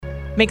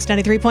Mix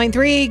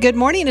 93.3. Good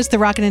morning. It's the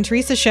Rockin' and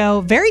Teresa show.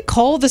 Very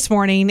cold this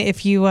morning.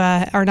 If you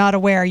are not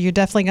aware, you're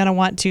definitely going to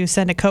want to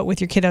send a coat with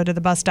your kiddo to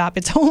the bus stop.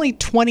 It's only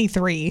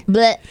 23.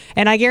 Blech.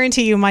 And I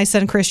guarantee you, my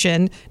son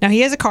Christian, now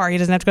he has a car. He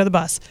doesn't have to go to the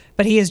bus.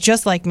 But he is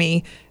just like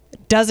me.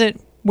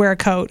 Doesn't wear a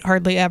coat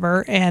hardly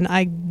ever. And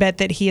I bet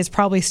that he is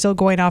probably still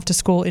going off to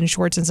school in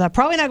shorts and stuff.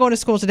 Probably not going to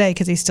school today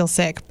because he's still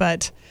sick.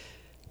 But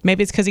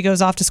maybe it's because he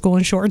goes off to school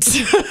in shorts.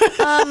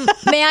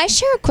 May I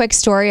share a quick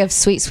story of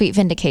sweet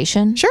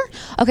vindication? Sure.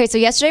 Okay, so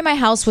yesterday my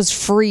house was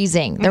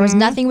freezing. There was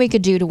nothing we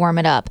could do to warm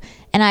it up.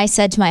 And I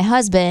said to my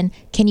husband,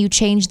 can you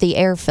change the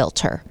air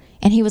filter?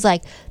 And he was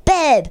like,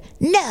 babe,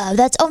 no,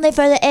 that's only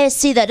for the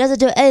AC. That doesn't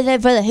do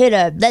anything for the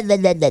heater. Blah, blah,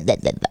 blah, blah, blah,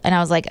 blah. And I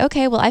was like,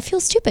 okay, well, I feel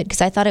stupid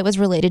because I thought it was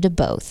related to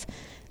both.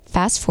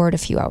 Fast forward a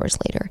few hours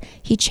later,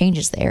 he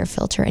changes the air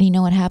filter, and you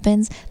know what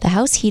happens? The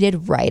house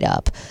heated right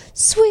up.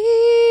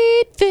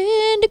 Sweet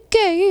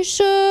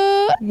vindication.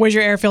 Was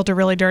your air filter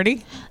really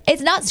dirty?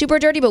 It's not super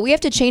dirty, but we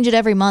have to change it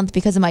every month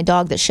because of my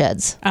dog that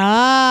sheds.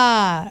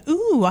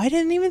 Ooh, I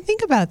didn't even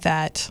think about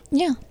that.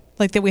 Yeah.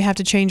 Like that we have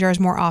to change ours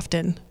more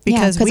often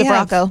because of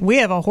Rocco. We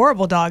have a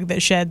horrible dog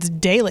that sheds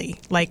daily.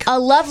 Like a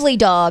lovely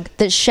dog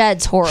that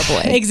sheds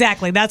horribly.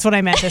 Exactly. That's what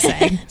I meant to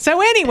say.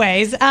 So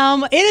anyways,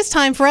 it is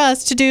time for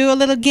us to do a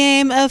little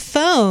game of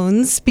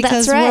phones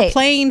because That's right. we're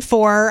playing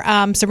for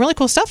some really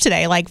cool stuff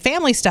today, like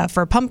family stuff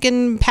for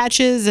pumpkin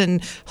patches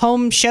and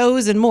home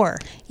shows and more.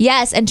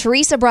 Yes, and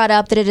Teresa brought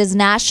up that it is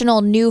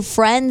National New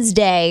Friends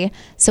Day,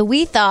 so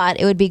we thought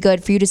it would be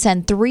good for you to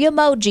send 3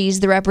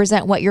 emojis that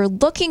represent what you're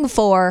looking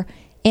for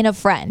in a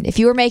friend. If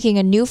you were making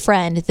a new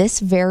friend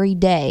this very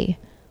day,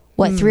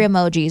 what 3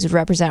 emojis would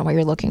represent what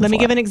you're looking for? Let me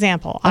give an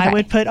example. Okay. I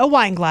would put a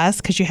wine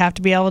glass because you have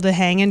to be able to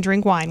hang and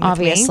drink wine with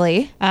Obviously.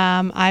 me.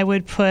 I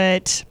would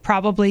put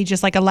probably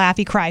just like a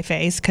laughy cry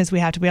face because we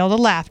have to be able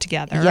to laugh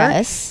together.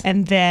 Yes.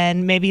 And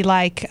then maybe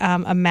like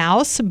a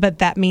mouse, but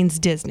that means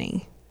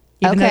Disney.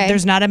 Even though Okay.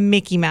 there's not a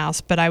Mickey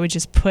Mouse, but I would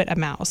just put a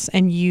mouse.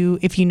 And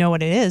if you know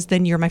what it is,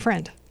 then you're my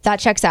friend. That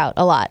checks out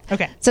a lot.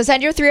 Okay. So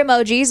send your 3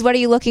 emojis. What are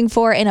you looking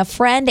for in a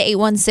friend?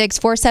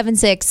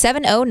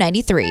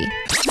 816-476-7093.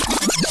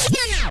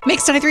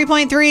 Mix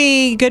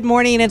 93.3. Good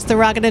morning. It's the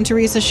Rockin' and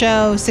Teresa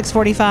show,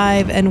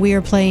 6:45, and we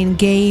are playing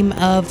Game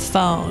of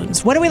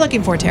Phones. What are we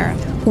looking for, Tara?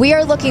 We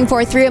are looking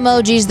for 3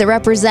 emojis that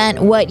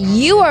represent what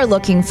you are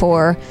looking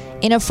for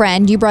in a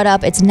friend. You brought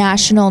up it's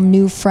National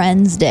New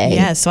Friends Day.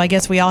 Yes, so I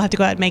guess we all have to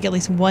go out and make at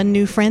least one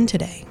new friend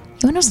today. You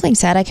want to know something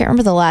sad? I can't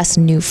remember the last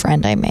new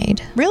friend I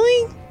made.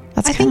 Really?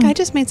 That's I think kinda- I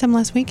just made some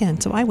last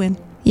weekend, so I win.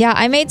 Yeah,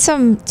 I made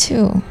some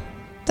too.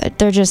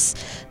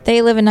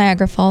 They live in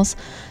Niagara Falls.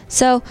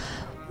 So,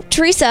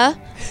 Teresa,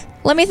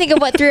 let me think of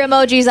what 3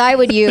 emojis I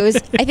would use.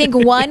 I think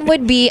 1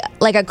 would be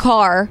like a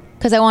car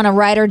because I want a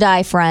ride or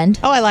die friend.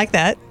 Oh, I like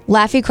that.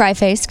 Laughy cry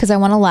face because I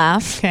want to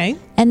laugh. Okay.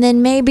 And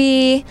then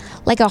maybe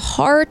like a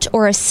heart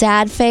or a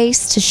sad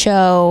face to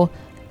show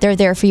they're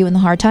there for you in the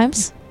hard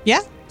times.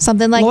 Yeah.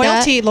 Something like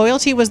that.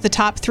 Loyalty was the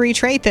top 3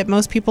 trait that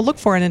most people look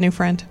for in a new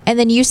friend. And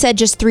then you said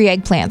just 3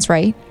 eggplants,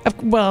 right?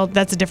 Well,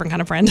 that's a different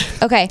kind of friend.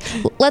 Okay.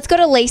 Let's go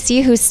to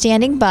Lacey, who's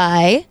standing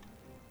by.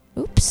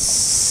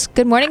 Oops.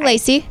 Good morning,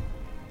 Lacey.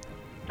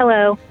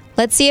 Hello.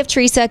 Let's see if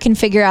Teresa can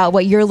figure out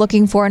what you're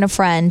looking for in a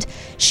friend.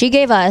 She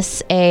gave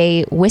us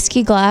a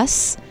whiskey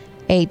glass,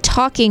 a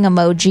talking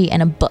emoji,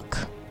 and a book.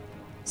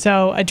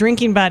 So a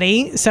drinking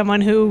buddy, someone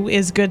who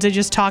is good to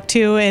just talk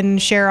to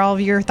and share all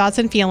of your thoughts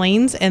and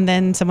feelings, and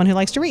then someone who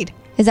likes to read.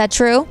 Is that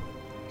true?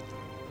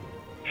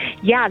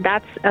 Yeah,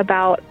 that's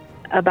about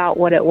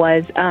what it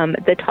was.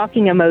 The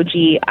talking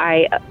emoji,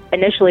 I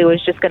initially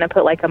was just going to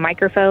put like a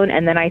microphone,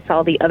 and then I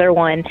saw the other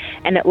one,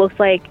 and it looks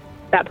like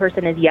that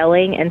person is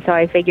yelling, and so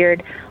I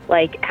figured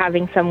like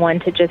having someone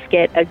to just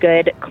get a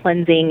good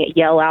cleansing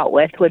yell out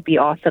with would be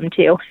awesome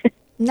too.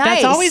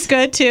 Nice. That's always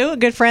good, too. A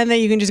good friend that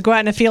you can just go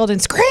out in a field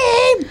and scream.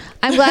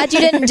 I'm glad you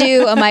didn't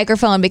do a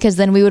microphone because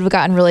then we would have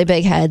gotten really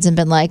big heads and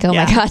been like, oh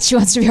Yeah. my God, she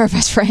wants to be our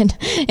best friend.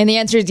 And the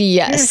answer is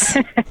yes.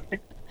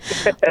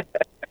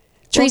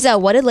 Teresa,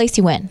 what did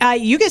Lacey win?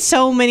 You get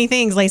so many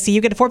things, Lacey.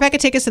 You get a 4-pack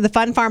of tickets to the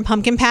Fun Farm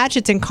Pumpkin Patch.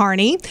 It's in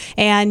Kearney.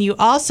 And you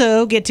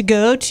also get to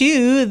go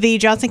to the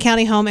Johnson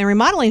County Home and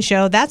Remodeling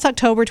Show. That's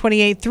October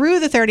 28th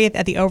through the 30th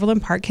at the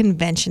Overland Park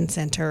Convention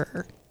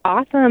Center.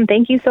 Awesome.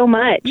 Thank you so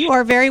much. You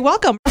are very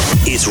welcome.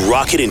 It's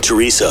Rockin' and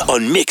Teresa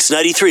on Mix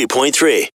 93.3.